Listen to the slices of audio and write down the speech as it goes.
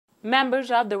Members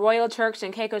of the Royal Turks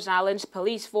and Caicos Islands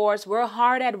police force were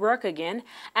hard at work again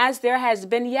as there has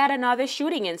been yet another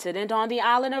shooting incident on the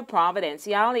island of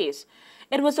Providenciales.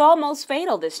 It was almost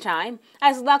fatal this time,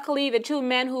 as luckily the two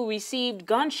men who received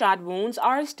gunshot wounds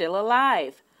are still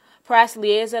alive. Press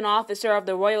liaison officer of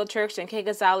the Royal Turks and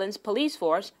Caicos Islands police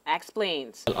force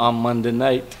explains. On Monday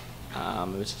night,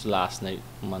 which is last night,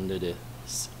 Monday the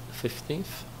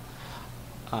 15th,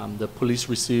 the police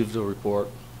received a report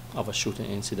of a shooting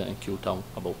incident in Kew Town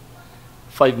about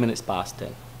 5 minutes past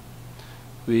 10.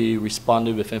 We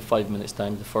responded within 5 minutes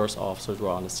time. The first officers were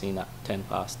on the scene at 10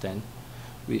 past 10.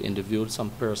 We interviewed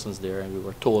some persons there and we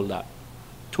were told that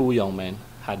two young men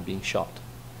had been shot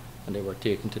and they were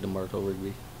taken to the Myrtle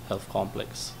Ridley Health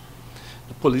Complex.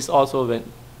 The police also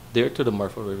went there to the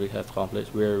Myrtle Ridley Health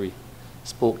Complex where we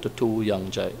spoke to two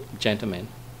young gentlemen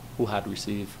who had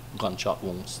received gunshot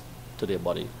wounds to their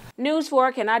body. News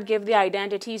 4 cannot give the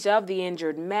identities of the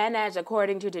injured men as,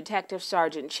 according to Detective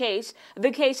Sergeant Chase,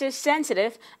 the case is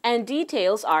sensitive and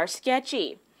details are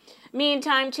sketchy.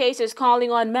 Meantime, Chase is calling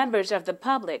on members of the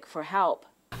public for help.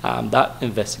 That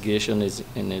investigation is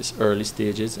in its early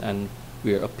stages and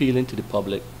we are appealing to the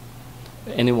public,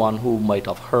 anyone who might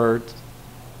have heard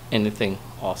anything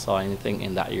or saw anything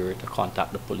in that area, to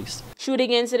contact the police.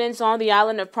 Shooting incidents on the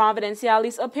island of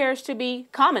Providenciales appears to be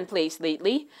commonplace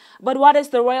lately. But what is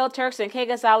the Royal Turks and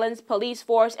Caicos Islands police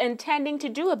force intending to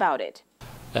do about it?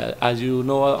 As you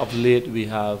know, of late we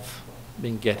have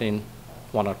been getting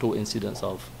one or two incidents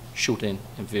of shooting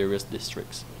in various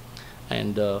districts.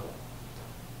 And the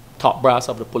top brass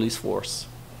of the police force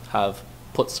have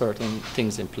put certain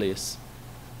things in place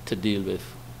to deal with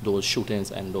those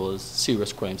shootings and those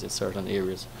serious crimes in certain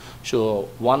areas. So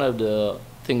one of the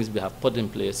things we have put in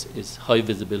place is high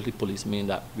visibility police, meaning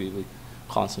that we will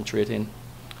concentrate in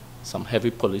some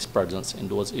heavy police presence in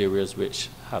those areas which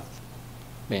have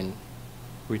been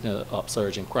written an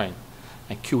upsurge in crime.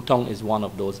 And Kew Town is one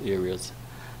of those areas,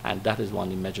 and that is one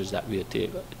of the measures that we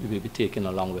will be taking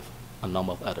along with a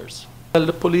number of others. Well,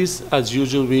 the police, as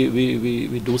usual,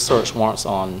 we do search warrants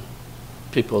on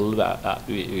people that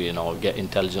we get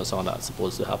intelligence on that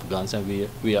supposed to have guns, and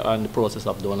we are in the process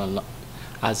of doing,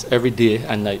 as every day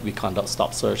and night we conduct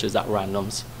stop searches at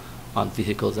randoms on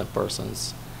vehicles and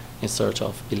persons in search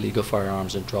of illegal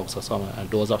firearms and drugs or something, and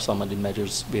those are some of the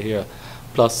measures we hear.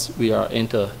 Plus we are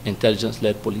into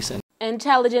intelligence-led policing.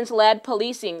 Intelligence-led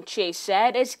policing, Chase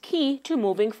said, is key to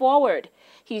moving forward.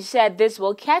 He said this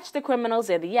will catch the criminals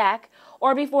in the act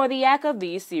or before the act of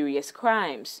these serious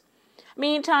crimes.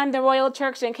 Meantime, the Royal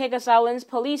Turks and Caicos Islands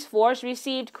police force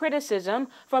received criticism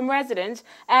from residents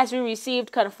as we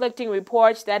received conflicting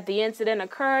reports that the incident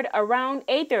occurred around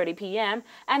 8:30 p.m.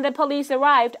 and the police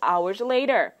arrived hours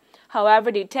later.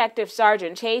 However, Detective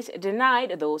Sergeant Chase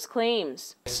denied those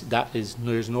claims.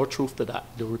 There's no truth to that.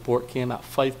 The report came at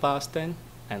 5 past 10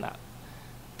 and at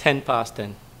 10 past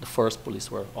 10 the first police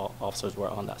officers were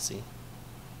on that scene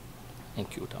in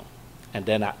Kew Town. And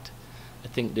then I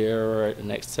think the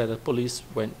next set of police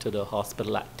went to the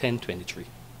hospital at 10:23.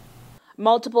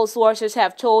 Multiple sources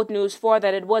have told News 4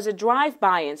 that it was a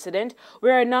drive-by incident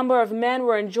where a number of men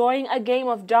were enjoying a game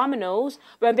of dominoes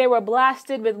when they were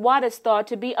blasted with what is thought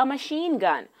to be a machine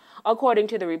gun. According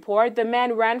to the report, the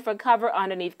men ran for cover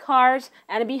underneath cars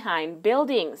and behind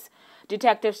buildings.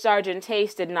 Detective Sergeant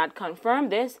Chase did not confirm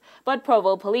this, but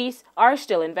Provo police are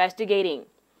still investigating.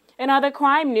 In other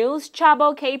crime news,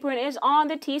 Chabo Capron is on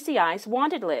the TCI's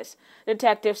wanted list.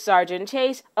 Detective Sergeant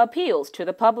Chase appeals to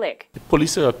the public. The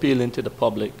police are appealing to the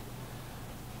public.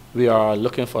 We are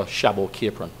looking for Chabo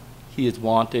Capron. He is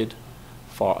wanted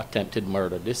for attempted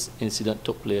murder. This incident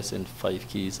took place in Five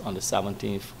Keys on the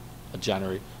 17th of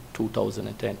January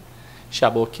 2010.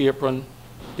 Chabo Capron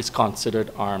is considered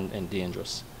armed and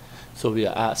dangerous. So we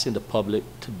are asking the public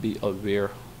to be aware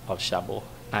of Chabo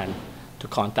and to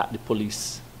contact the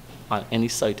police on any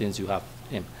sightings you have of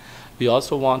him. We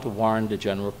also want to warn the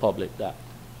general public that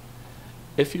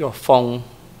if you are found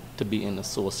to be in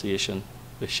association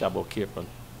with Chabo Capron,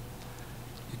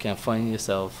 you can find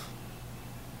yourself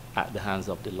at the hands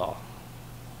of the law.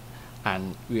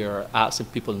 And we are asking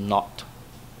people not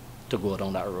to go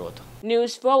down that road.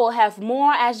 News 4 will have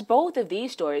more as both of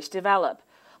these stories develop.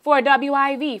 For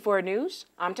WIV4 News,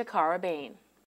 I'm Takara Bain.